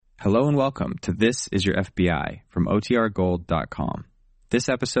Hello and welcome to This Is Your FBI from OTRGold.com. This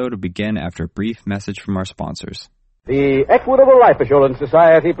episode will begin after a brief message from our sponsors. The Equitable Life Assurance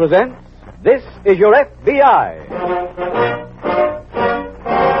Society presents This Is Your FBI.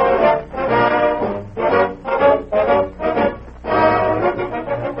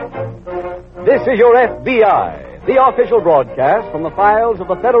 This is Your FBI, the official broadcast from the files of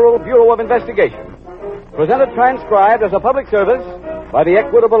the Federal Bureau of Investigation. Presented transcribed as a public service by the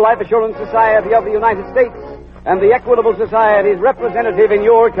Equitable Life Assurance Society of the United States and the Equitable Society's representative in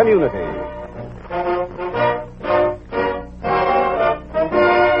your community.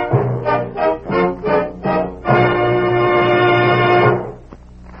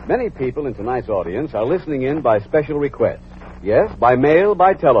 Many people in tonight's audience are listening in by special request. Yes, by mail,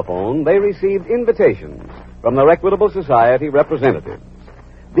 by telephone, they received invitations from their Equitable Society representatives.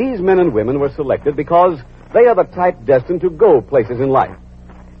 These men and women were selected because they are the type destined to go places in life.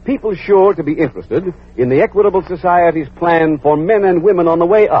 People sure to be interested in the Equitable Society's plan for men and women on the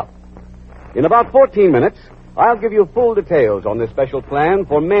way up. In about 14 minutes, I'll give you full details on this special plan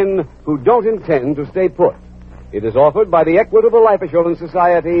for men who don't intend to stay put. It is offered by the Equitable Life Assurance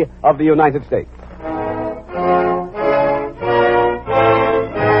Society of the United States.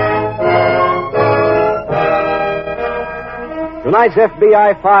 Tonight's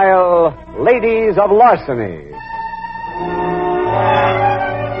FBI file, Ladies of Larceny.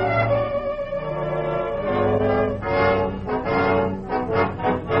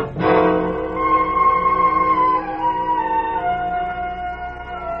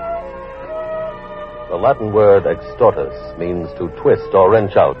 The Latin word extortus means to twist or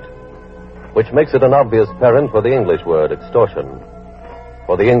wrench out, which makes it an obvious parent for the English word extortion,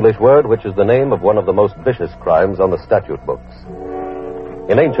 for the English word which is the name of one of the most vicious crimes on the statute books.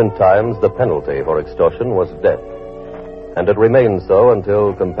 In ancient times, the penalty for extortion was death, and it remained so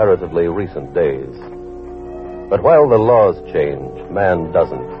until comparatively recent days. But while the laws change, man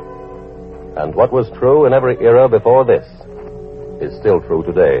doesn't. And what was true in every era before this is still true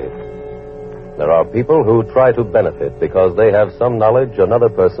today. There are people who try to benefit because they have some knowledge another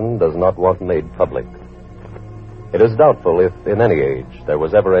person does not want made public. It is doubtful if, in any age, there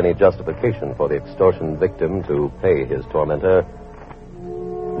was ever any justification for the extortion victim to pay his tormentor.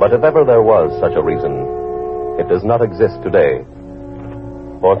 But if ever there was such a reason, it does not exist today.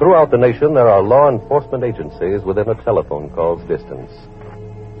 For throughout the nation, there are law enforcement agencies within a telephone call's distance.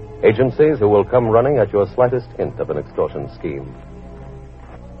 Agencies who will come running at your slightest hint of an extortion scheme.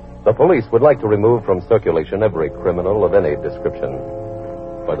 The police would like to remove from circulation every criminal of any description,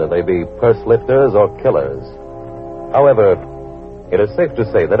 whether they be purse lifters or killers. However, it is safe to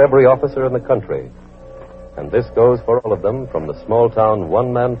say that every officer in the country, and this goes for all of them from the small-town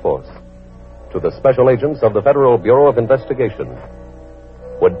one-man force to the special agents of the Federal Bureau of Investigation,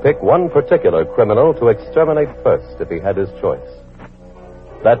 would pick one particular criminal to exterminate first if he had his choice.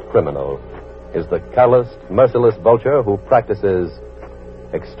 That criminal is the calloused, merciless vulture who practices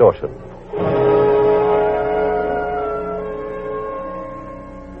extortion.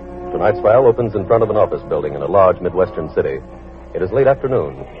 Tonight's file opens in front of an office building in a large Midwestern city. It is late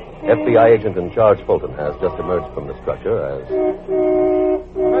afternoon. FBI agent in charge Fulton has just emerged from the structure as...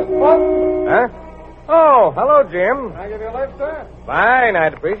 Mr. Fulton? Huh? Oh, hello, Jim. Can I give you a lift, sir? Fine,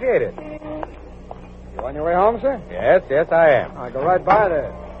 I'd appreciate it. You on your way home, sir? Yes, I am. I'll go right by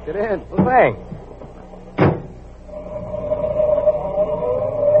there. Get in. Well, thanks.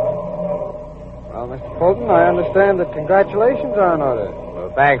 Well, Mr. Fulton, I understand that congratulations are in order.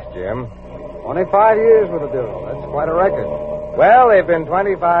 Well, thanks, Jim. Only 5 years with the Bureau. That's quite a record. Well, they've been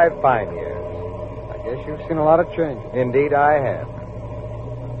 25 fine years. I guess you've seen a lot of change. Indeed, I have.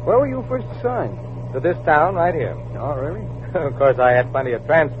 Where were you first assigned? To this town right here. Oh, really? Of course, I had plenty of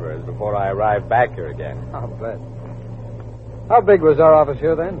transfers before I arrived back here again. I'll bet. How big was our office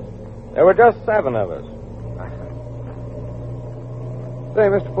here then? There were just 7 of us. Say,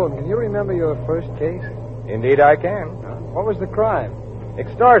 Mr. Fulton, can you remember your first case? Indeed, I can. What was the crime?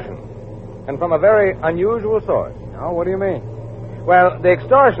 Extortion. And from a very unusual source. Oh, what do you mean? Well, the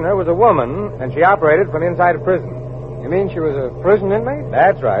extortioner was a woman, and she operated from inside a prison. You mean she was a prison inmate?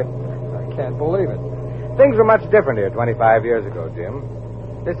 That's right. I can't believe it. Things were much different here 25 years ago, Jim.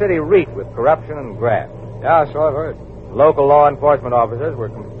 This city reeked with corruption and graft. Yeah, so I've heard. Local law enforcement officers were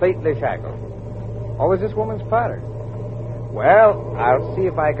completely shackled. What was this woman's pattern? Well, I'll see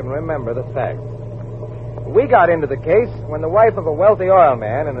if I can remember the facts. We got into the case when the wife of a wealthy oil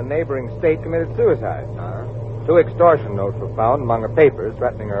man in a neighboring state committed suicide. 2 extortion notes were found among her papers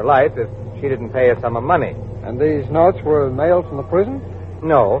threatening her life if she didn't pay a sum of money. And these notes were mailed from the prison?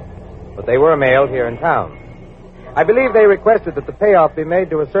 No, but they were mailed here in town. I believe they requested that the payoff be made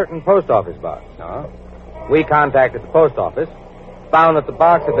to a certain post office box. No? We contacted the post office, found that the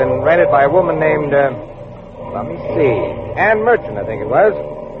box had been rented by a woman named, let me see, Ann Merchant, I think it was.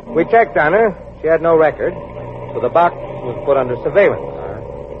 We checked on her. She had no record, so the box was put under surveillance.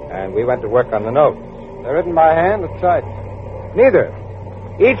 And we went to work on the notes. They're written by hand or typed? Neither.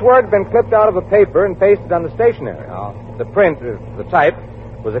 Each word had been clipped out of a paper and pasted on the stationery. Oh. The print, the type,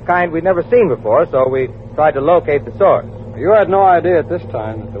 was a kind we'd never seen before, so we tried to locate the source. You had no idea at this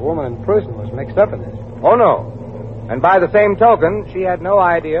time that the woman in prison was mixed up in this. Oh, no. And by the same token, she had no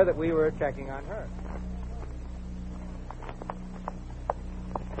idea that we were checking on her.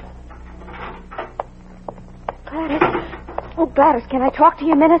 Gladys. Oh, Gladys, can I talk to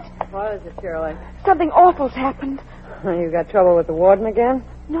you a minute? What is it, Shirley? Something awful's happened. You got trouble with the warden again?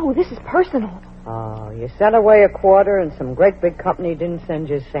 No, this is personal. Oh, you sent away a quarter and some great big company didn't send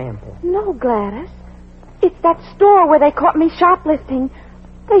you a sample. No, Gladys. It's that store where they caught me shoplifting.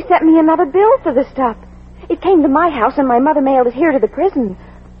 They sent me another bill for the stuff. It came to my house and my mother mailed it here to the prison.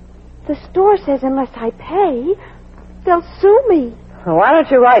 The store says unless I pay, they'll sue me. Well, why don't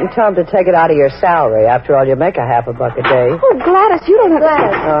you write and tell them to take it out of your salary? After all, you make $50 a day. Oh, Gladys, you don't have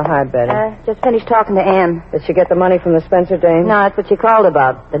Gladys. Oh, hi, Betty. Just finished talking to Ann. Did she get the money from the Spencer dame? No, that's what she called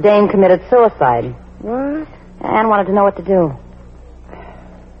about. The dame committed suicide. What? Ann wanted to know what to do.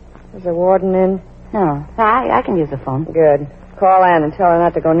 Is the warden in? No, I can use the phone. Good. Call Ann and tell her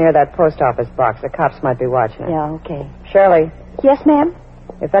not to go near that post office box. The cops might be watching her. Yeah, okay. Shirley, Yes, ma'am?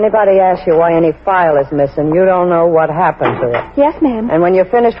 if anybody asks you why any file is missing, you don't know what happened to it. Yes, ma'am. And when you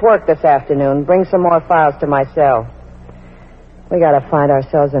finish work this afternoon, bring some more files to my cell. We gotta find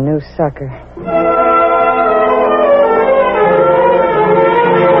ourselves a new sucker.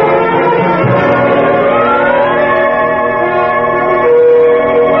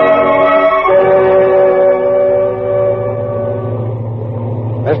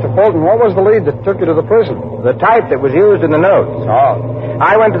 Mr. Fulton, what was the lead that took you to the prison? The type that was used in the notes. Oh.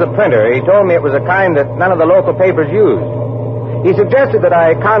 I went to the printer. He told me it was a kind that none of the local papers used. He suggested that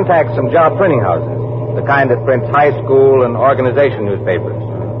I contact some job printing houses, the kind that prints high school and organization newspapers.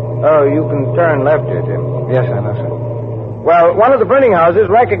 Oh, you can turn left here, Tim. Yes, I know, sir. Well, one of the printing houses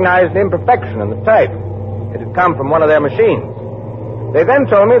recognized an imperfection in the type. It had come from one of their machines. They then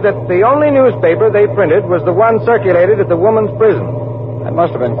told me that the only newspaper they printed was the one circulated at the woman's prison. That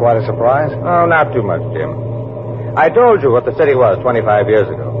must have been quite a surprise. Oh, not too much, Jim. I told you what the city was 25 years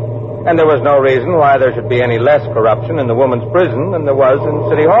ago. And there was no reason why there should be any less corruption in the woman's prison than there was in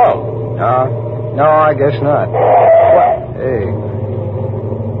City Hall. No, I guess not. What? Hey.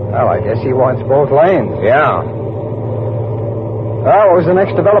 Well, I guess he wants both lanes. Yeah. What was the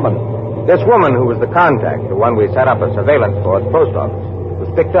next development? This woman who was the contact, the one we set up a surveillance for at the post office, was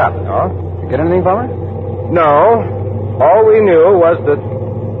picked up. Oh? You get anything from her? No. All we knew was that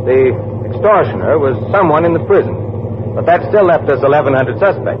the extortioner was someone in the prison. But that still left us 1,100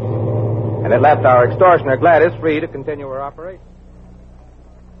 suspects. And it left our extortioner, Gladys, free to continue her operation.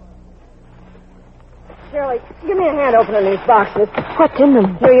 Shirley, give me a hand opening these boxes. What's in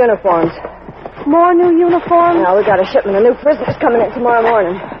them? New uniforms. More new uniforms? Now, we got a shipment of new prisoners coming in tomorrow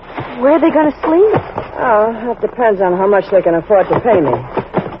morning. Where are they going to sleep? Oh, that depends on how much they can afford to pay me.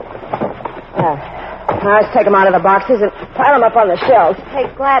 Now, let's take them out of the boxes and pile them up on the shelves. Hey,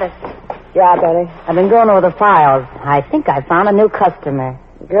 Gladys, Yeah, Betty. I've been going over the files. I think I found a new customer.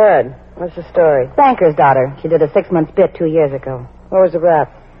 Good. What's the story? Banker's daughter. She did a 6-month bit 2 years ago. What was the rap?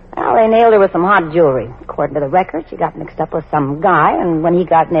 Well, they nailed her with some hot jewelry. According to the record, she got mixed up with some guy, and when he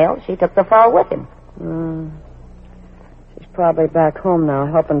got nailed, she took the fall with him. She's probably back home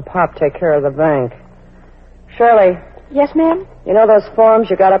now, helping Pop take care of the bank. Shirley, Yes, ma'am? you know those forms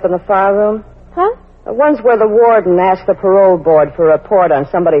you got up in the file room? Huh? The ones where the warden asked the parole board for a report on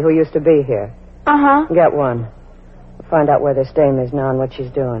somebody who used to be here. Uh-huh. Get one. We'll find out where this dame is now and what she's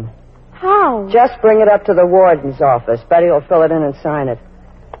doing. How? Just bring it up to the warden's office. Betty will fill it in and sign it.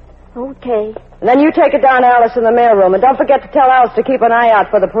 Okay. And then you take it down to Alice in the mailroom. And don't forget to tell Alice to keep an eye out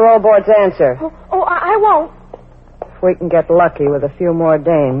for the parole board's answer. Oh, I won't. If we can get lucky with a few more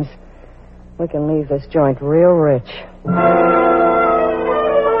dames, we can leave this joint real rich.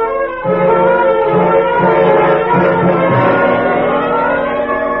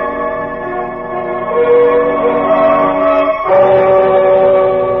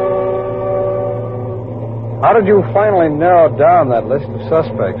 How did you finally narrow down that list of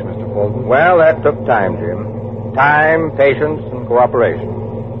suspects, Mr. Fulton? Well, that took time, Jim. Time, patience, and cooperation.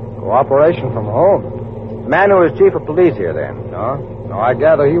 Cooperation from whom? The man who was chief of police here then. No, I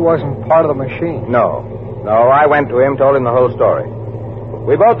gather he wasn't part of the machine. No, I went to him, told him the whole story.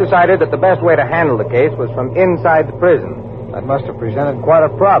 We both decided that the best way to handle the case was from inside the prison. That must have presented quite a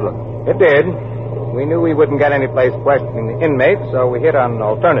problem. It did. We knew we wouldn't get any place questioning the inmates, so we hit on an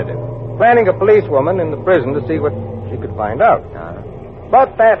alternative. Planting a policewoman in the prison to see what she could find out.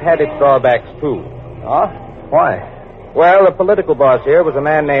 But that had its drawbacks, too. Oh? Why? Well, the political boss here was a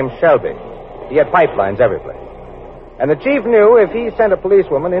man named Shelby. He had pipelines every place. And the chief knew if he sent a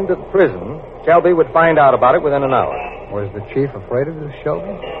policewoman into the prison, Shelby would find out about it within an hour. Was the chief afraid of this,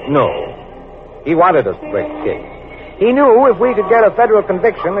 Shelby? No. He wanted us to break the case. He knew if we could get a federal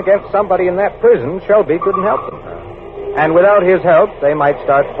conviction against somebody in that prison, Shelby couldn't help them. And without his help, they might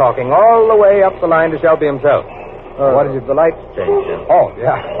start talking all the way up the line to Shelby himself. What did you... The lights changed, Jim. Oh,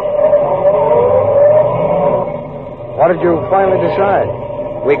 yeah. What did you finally decide?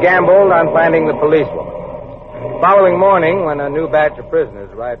 We gambled on finding the policewoman. The following morning, when a new batch of prisoners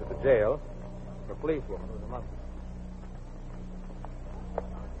arrived at the jail, the policewoman was among them.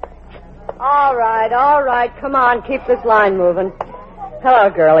 All right. Come on, keep this line moving. Hello,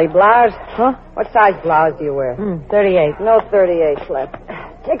 girlie. Blouse? Huh? What size blouse do you wear? 38. No 38 left.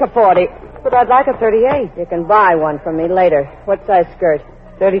 Take a 40. But I'd like a 38. You can buy one from me later. What size skirt?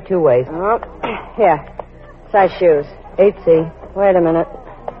 32 waist. Oh, here. Size shoes? 8C. Wait a minute.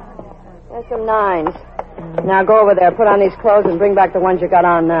 There's some 9s. Now go over there, put on these clothes, and bring back the ones you got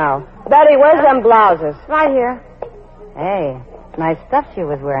on now. Betty, where's them blouses? Right here. Hey, nice stuff she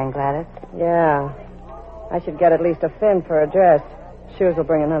was wearing, Gladys. Yeah. I should get at least a fin for a dress. Shoes will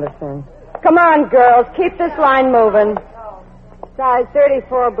bring another fin. Come on, girls. Keep this line moving. Size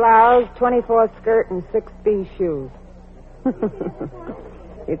 34 blouse, 24 skirt, and 6B shoes.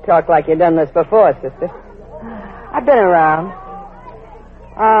 You talk like you've done this before, sister. I've been around.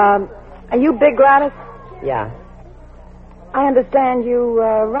 Are you Big Gladys? Yeah. I understand you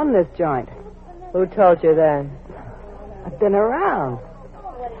run this joint. Who told you that? I've been around.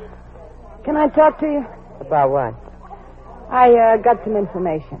 Can I talk to you? About what? I got some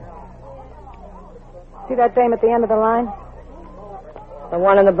information. See that dame at the end of the line? The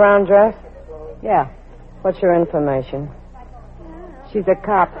one in the brown dress? Yeah. What's your information? She's a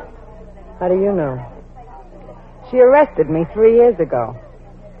cop. How do you know? She arrested me 3 years ago.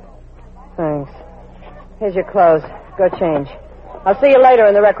 Thanks. Here's your clothes. Go change. I'll see you later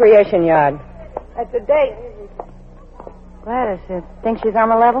in the recreation yard. That's a date. Gladys, you think she's on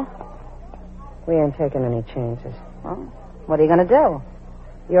the level? We ain't taking any chances. Well, what are you going to do?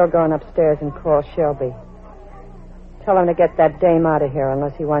 You're going upstairs and call Shelby. Tell him to get that dame out of here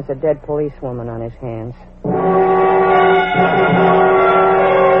unless he wants a dead policewoman on his hands.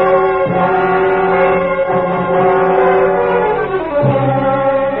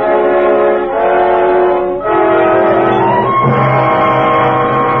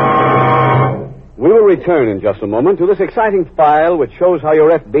 We will return in just a moment to this exciting file which shows how your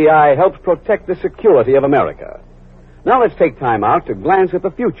FBI helps protect the security of America. Now let's take time out to glance at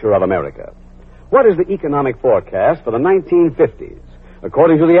the future of America. What is the economic forecast for the 1950s?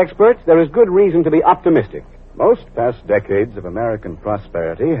 According to the experts, there is good reason to be optimistic. Most past decades of American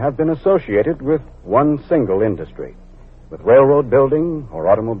prosperity have been associated with one single industry, with railroad building or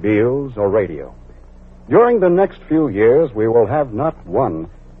automobiles or radio. During the next few years, we will have not one,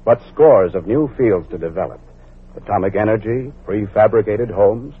 but scores of new fields to develop. Atomic energy, prefabricated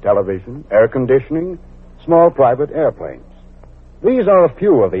homes, television, air conditioning, small private airplanes. These are a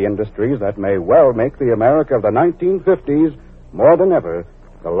few of the industries that may well make the America of the 1950s, more than ever,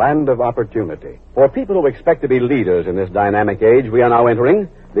 the land of opportunity. For people who expect to be leaders in this dynamic age we are now entering,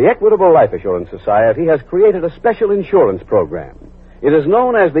 the Equitable Life Assurance Society has created a special insurance program. It is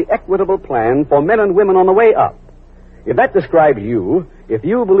known as the Equitable Plan for Men and Women on the Way Up. If that describes you, if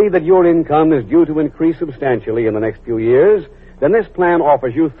you believe that your income is due to increase substantially in the next few years, then this plan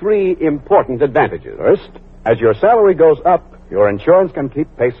offers you 3 important advantages. First, as your salary goes up, your insurance can keep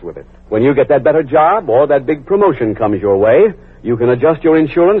pace with it. When you get that better job or that big promotion comes your way, you can adjust your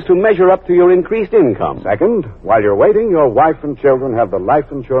insurance to measure up to your increased income. Second, while you're waiting, your wife and children have the life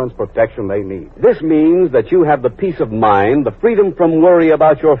insurance protection they need. This means that you have the peace of mind, the freedom from worry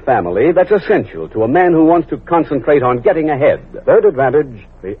about your family that's essential to a man who wants to concentrate on getting ahead. Third advantage,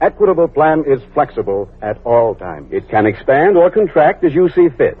 the Equitable Plan is flexible at all times. It can expand or contract as you see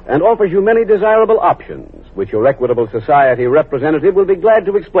fit and offers you many desirable options, which your Equitable Society representative will be glad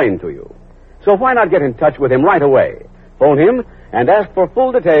to explain to you. So why not get in touch with him right away? Phone him and ask for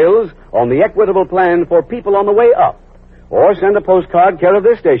full details on the Equitable Plan for people on the way up. Or send a postcard care of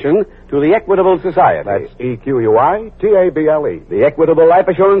this station to the Equitable Society. That's EQUITABLE. The Equitable Life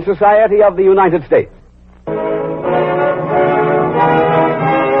Assurance Society of the United States.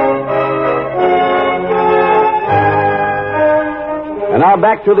 And And now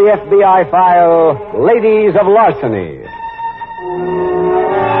back to the FBI file, Ladies of Larceny.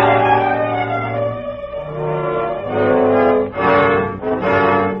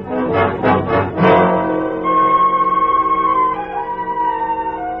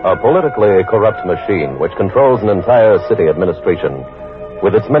 A politically corrupt machine which controls an entire city administration,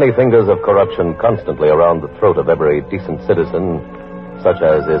 with its many fingers of corruption constantly around the throat of every decent citizen, such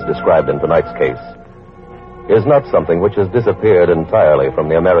as is described in tonight's case, is not something which has disappeared entirely from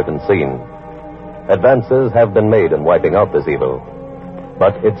the American scene. Advances have been made in wiping out this evil,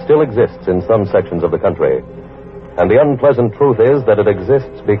 but it still exists in some sections of the country. And the unpleasant truth is that it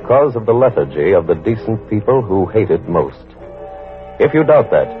exists because of the lethargy of the decent people who hate it most. If you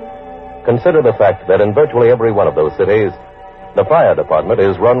doubt that, consider the fact that in virtually every one of those cities, the fire department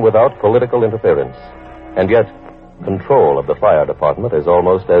is run without political interference. And yet, control of the fire department is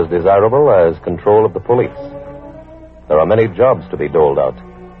almost as desirable as control of the police. There are many jobs to be doled out.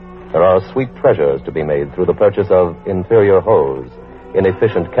 There are sweet treasures to be made through the purchase of inferior hose,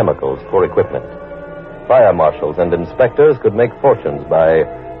 inefficient chemicals for equipment. Fire marshals and inspectors could make fortunes by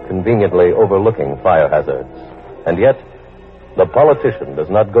conveniently overlooking fire hazards. And yet, the politician does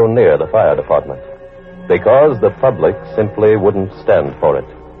not go near the fire department because the public simply wouldn't stand for it.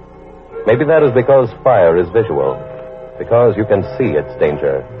 Maybe that is because fire is visual, because you can see its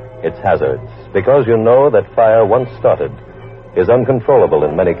danger, its hazards, because you know that fire once started is uncontrollable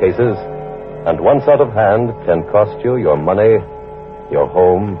in many cases, and once out of hand can cost you your money, your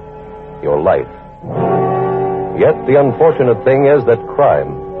home, your life. Yet the unfortunate thing is that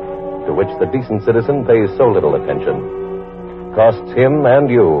crime, to which the decent citizen pays so little attention, costs him and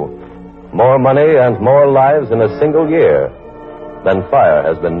you more money and more lives in a single year than fire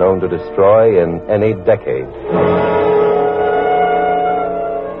has been known to destroy in any decade.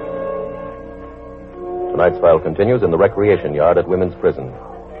 Tonight's file continues in the recreation yard at Women's Prison.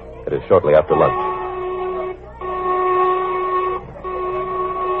 It is shortly after lunch.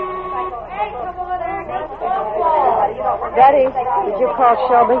 Betty, did you call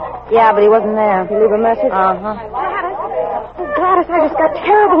Shelby? Yeah, but he wasn't there. Did you leave a message? Gladys, I just got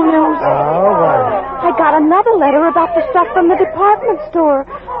terrible news. Oh, what? I got another letter about the stuff from the department store.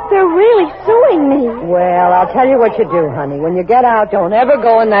 They're really suing me. Well, I'll tell you what you do, honey. When you get out, don't ever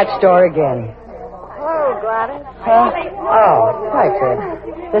go in that store again. Hello, Gladys. Huh? Oh, hi, Ted.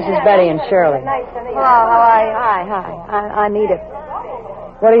 This is Betty and Shirley. Hello, how are you? Hi. I'm Edith.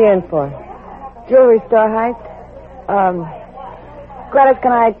 What are you in for? Jewelry store heist. Gladys,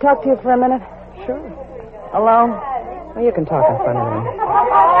 can I talk to you for a minute? Sure. Alone? Well, you can talk in front of them.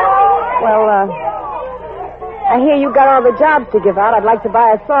 Well, I hear you got all the jobs to give out. I'd like to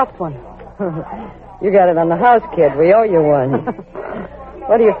buy a soft one. You got it on the house, kid. We owe you one.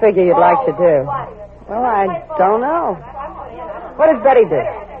 What do you figure you'd like to do? Well, I don't know. What does Betty do?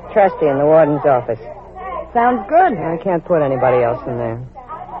 Trustee in the warden's office. Sounds good. I can't put anybody else in there.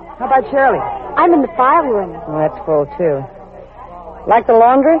 How about Shirley? I'm in the file room. Well, that's full, too. Like the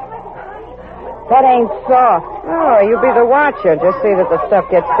laundry? That ain't soft. Oh, you be the watcher. Just see that the stuff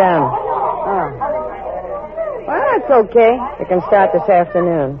gets done. Oh. Well, that's okay. You can start this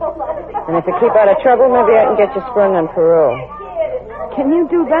afternoon. And if you keep out of trouble, maybe I can get you sprung on parole. Can you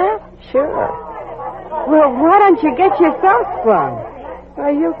do that? Sure. Well, why don't you get yourself sprung?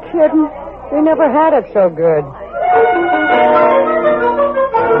 Are you kidding? We never had it so good.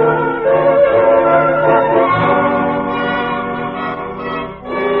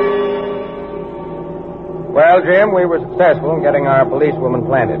 Well, Jim, we were successful in getting our policewoman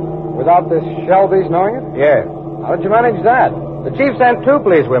planted. Without this Shelby's knowing it? Yes. How did you manage that? The chief sent 2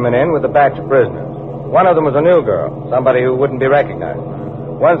 policewomen in with a batch of prisoners. One of them was a new girl, somebody who wouldn't be recognized.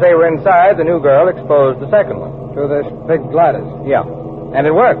 Once they were inside, the new girl exposed the second one. To this big Gladys? Yeah. And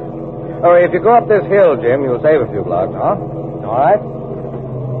it worked. Oh, if you go up this hill, Jim, you'll save a few blocks. Huh? All right.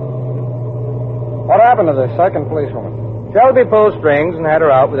 What happened to the second policewoman? Shelby pulled strings and had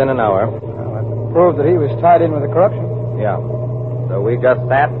her out within an hour. Proved that he was tied in with the corruption. Yeah. So we just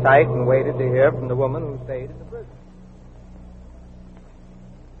sat tight and waited to hear from the woman who stayed in the prison.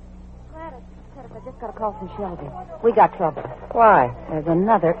 Gladys, I just got a call from Shelby. We got trouble. Why? There's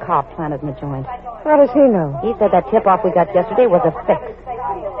another cop planted in the joint. How does he know? He said that tip-off we got yesterday was a fix.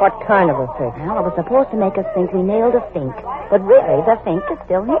 What kind of a fix? Well, it was supposed to make us think we nailed a fink. But really, the fink is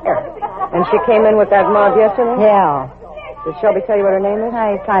still here. And she came in with that mob yesterday? Yeah. Did Shelby tell you what her name is?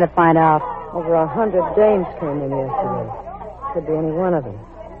 I was trying to find out. Over 100 dames came in yesterday. Could be any one of them.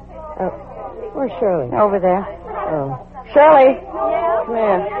 Where's Shirley? Over there. Oh. Shirley! Come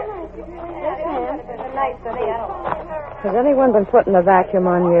here. Has anyone been putting a vacuum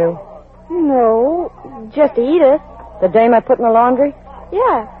on you? No, just Edith. The dame I put in the laundry?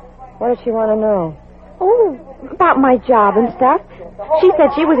 Yeah. What does she want to know? Oh, about my job and stuff. She said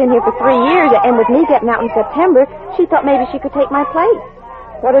she was in here for 3 years, and with me getting out in September, she thought maybe she could take my place.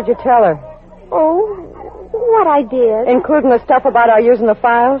 What did you tell her? Oh, what I did. Including the stuff about our using the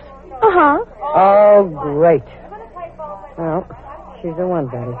files? Uh-huh. Oh, great. Well, she's the one,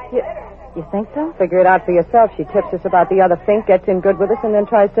 Betty. You think so? Figure it out for yourself. She tips us about the other Fink, gets in good with us, and then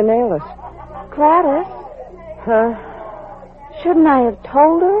tries to nail us. Gladys, Huh? shouldn't I have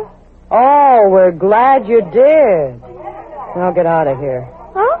told her? Oh, we're glad you did. Now get out of here.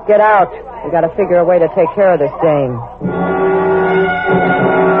 Huh? Get out. We got to figure a way to take care of this dame.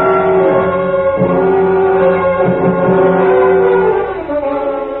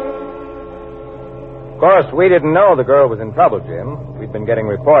 Of course, we didn't know the girl was in trouble, Jim. We'd been getting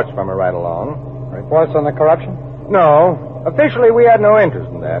reports from her right along. Reports on the corruption? No. Officially, we had no interest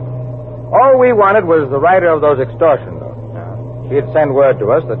in that. All we wanted was the writer of those extortion notes. She had sent word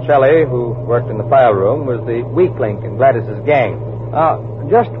to us that Shelley, who worked in the file room, was the weak link in Gladys's gang.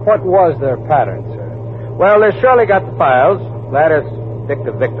 Just what was their pattern, sir? Well, this Shirley got the files. Gladys picked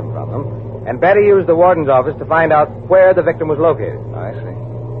a victim from them. And Betty used the warden's office to find out where the victim was located. I see.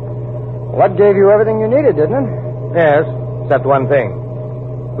 Well, that gave you everything you needed, didn't it? Yes, except one thing.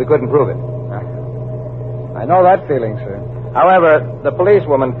 We couldn't prove it. I know that feeling, sir. However, the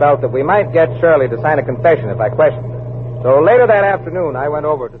policewoman felt that we might get Shirley to sign a confession if I questioned her. So later that afternoon, I went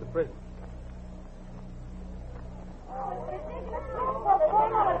over to the prison.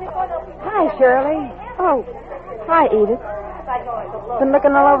 Hi, Shirley. Oh, hi, Edith. Been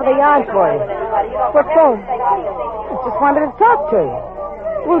looking all over the yard for you. What for? Just wanted to talk to you.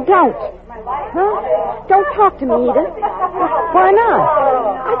 Well, don't. Huh? Don't talk to me, Edith. Why not?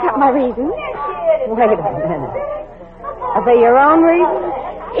 I got my reasons. Wait a minute. Are they your own reasons?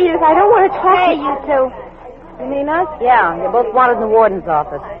 Edith, I don't want to talk Hey, to you two. You mean us? Yeah, you're both wanted in the warden's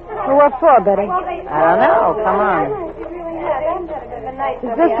office. Well, what for, Betty? I don't know. Come on.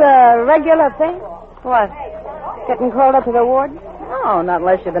 Is this a regular thing? What? Getting called up to the warden? No, not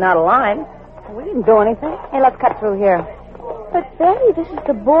unless you've been out of line. We didn't do anything. Hey, let's cut through here. But, Betty, this is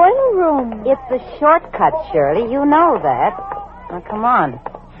the boiler room. It's the shortcut, Shirley. You know that. Now, come on.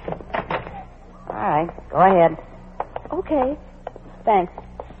 All right, go ahead. Okay. Thanks.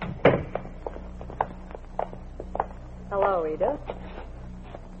 Hello, Edith.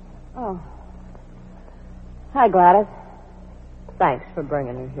 Oh. Hi, Gladys. Thanks for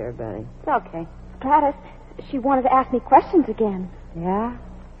bringing her here, Betty. It's okay. Gladys, she wanted to ask me questions again. Yeah?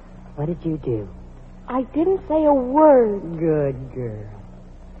 What did you do? I didn't say a word. Good girl.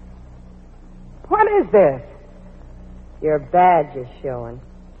 What is this? Your badge is showing.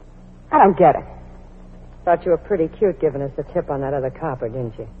 I don't get it. Thought you were pretty cute giving us a tip on that other copper,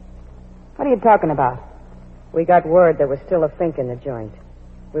 didn't you? What are you talking about? We got word there was still a Fink in the joint.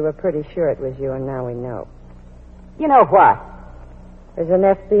 We were pretty sure it was you, and now we know. You know what? There's an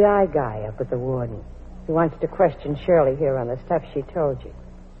FBI guy up at the warden. He wants to question Shirley here on the stuff she told you.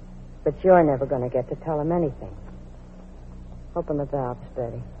 But you're never going to get to tell him anything. Open the valves,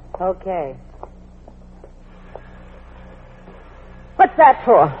 Betty. Okay. What's that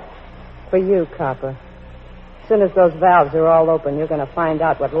for? For you, Copper. As soon as those valves are all open, you're going to find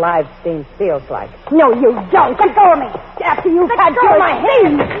out what live steam feels like. No, you don't. Let go of me. After you've had you in my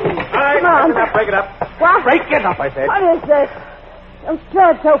hand. Come on. Break it up. What? Break it up, I said. What is this? Don't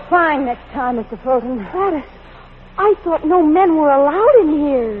stir it so fine next time, Mr. Fulton. Gladys, I thought no men were allowed in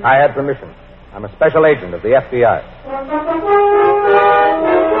here. I had permission. I'm a special agent of the FBI.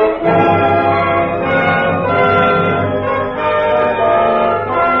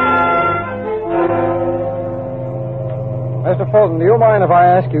 Mr. Fulton, do you mind if I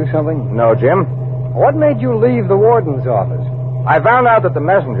ask you something? No, Jim. What made you leave the warden's office? I found out that the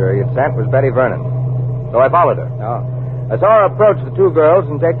messenger he had sent was Betty Vernon. So I followed her. Oh. I saw her approach the two girls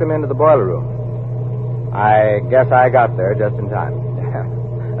and take them into the boiler room. I guess I got there just in time.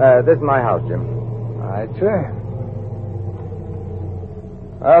 This is my house, Jim. All right, sir.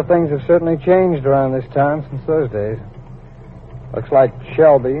 Well, things have certainly changed around this town since those days. Looks like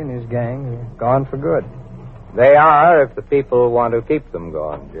Shelby and his gang are gone for good. They are if the people want to keep them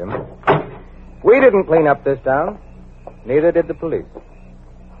gone, Jim. We didn't clean up this town. Neither did the police.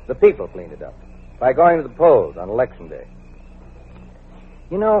 The people cleaned it up by going to the polls on Election Day.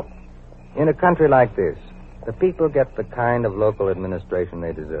 You know, in a country like this, the people get the kind of local administration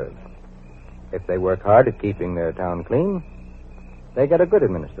they deserve. If they work hard at keeping their town clean, they get a good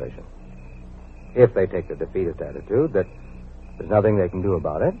administration. If they take the defeatist attitude that there's nothing they can do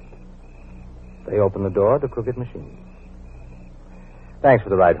about it, they open the door to crooked machines. Thanks for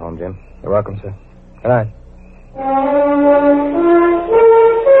the ride home, Jim. You're welcome, sir. Good night.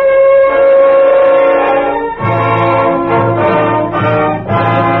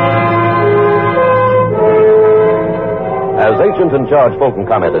 agent in charge, Fulton,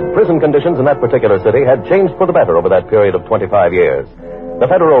 commented, prison conditions in that particular city had changed for the better over that period of 25 years. The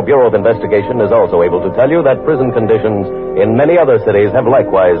Federal Bureau of Investigation is also able to tell you that prison conditions in many other cities have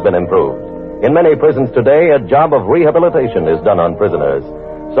likewise been improved. In many prisons today, a job of rehabilitation is done on prisoners,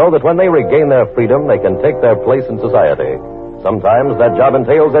 so that when they regain their freedom, they can take their place in society. Sometimes that job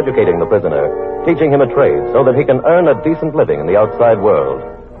entails educating the prisoner, teaching him a trade so that he can earn a decent living in the outside world.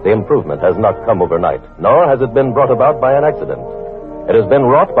 The improvement has not come overnight, nor has it been brought about by an accident. It has been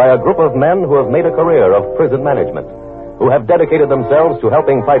wrought by a group of men who have made a career of prison management, who have dedicated themselves to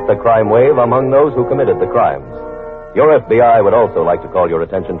helping fight the crime wave among those who committed the crimes. Your FBI would also like to call your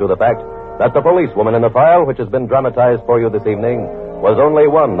attention to the fact that the policewoman in the file, which has been dramatized for you this evening, was only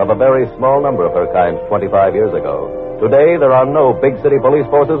one of a very small number of her kind 25 years ago. Today, there are no big city police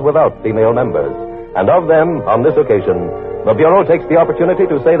forces without female members. And of them, on this occasion, the Bureau takes the opportunity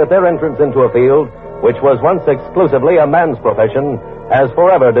to say that their entrance into a field, which was once exclusively a man's profession, has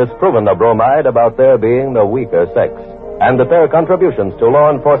forever disproven the bromide about their being the weaker sex, and that their contributions to law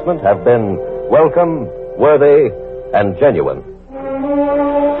enforcement have been welcome, worthy, and genuine.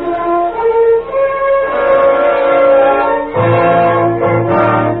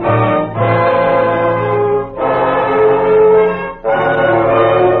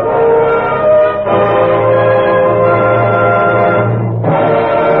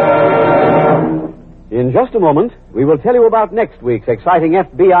 In just a moment, we will tell you about next week's exciting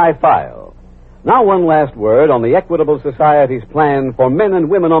FBI file. Now, one last word on the Equitable Society's plan for men and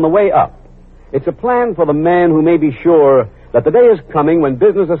women on the way up. It's a plan for the man who may be sure that the day is coming when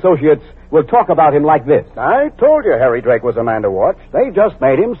business associates will talk about him like this. I told you Harry Drake was a man to watch. They just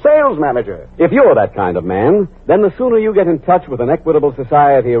made him sales manager. If you're that kind of man, then the sooner you get in touch with an Equitable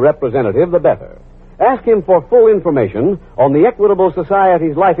Society representative, the better. Ask him for full information on the Equitable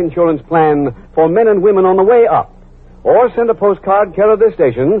Society's life insurance plan for men and women on the way up. Or send a postcard care of this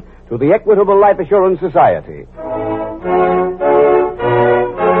station to the Equitable Life Assurance Society.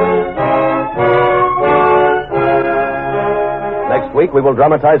 Next week, we will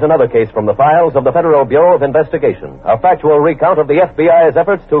dramatize another case from the files of the Federal Bureau of Investigation. A factual recount of the FBI's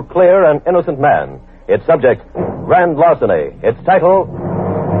efforts to clear an innocent man. Its subject, grand larceny. Its title,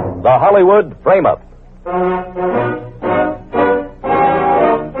 The Hollywood Frame-Up.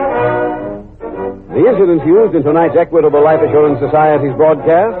 The incidents used in tonight's Equitable Life Assurance Society's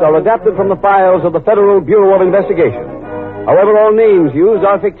broadcast are adapted from the files of the Federal Bureau of Investigation. However, all names used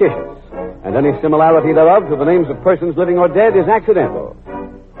are fictitious, and any similarity thereof to the names of persons living or dead is accidental.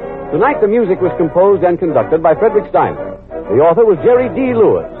 Tonight, the music was composed and conducted by Frederick Steiner. The author was Jerry D.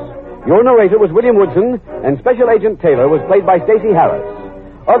 Lewis. Your narrator was William Woodson, and Special Agent Taylor was played by Stacey Harris.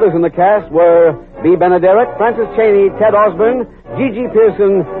 Others in the cast were B. Benaderet, Francis Cheney, Ted Osborne, Gigi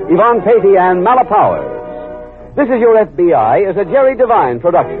Pearson, Yvonne Patey, and Mala Powers. This Is Your FBI is a Jerry Devine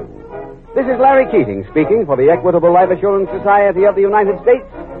production. This is Larry Keating speaking for the Equitable Life Assurance Society of the United States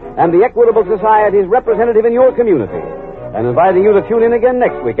and the Equitable Society's representative in your community, and inviting you to tune in again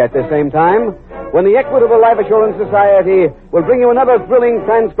next week at this same time when the Equitable Life Assurance Society will bring you another thrilling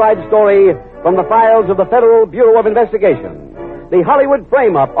transcribed story from the files of the Federal Bureau of Investigation. The Hollywood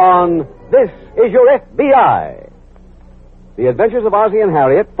Frame-Up on This Is Your FBI. The Adventures of Ozzie and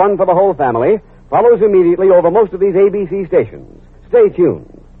Harriet, fun for the whole family, follows immediately over most of these ABC stations. Stay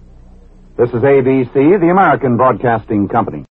tuned. This is ABC, the American Broadcasting Company.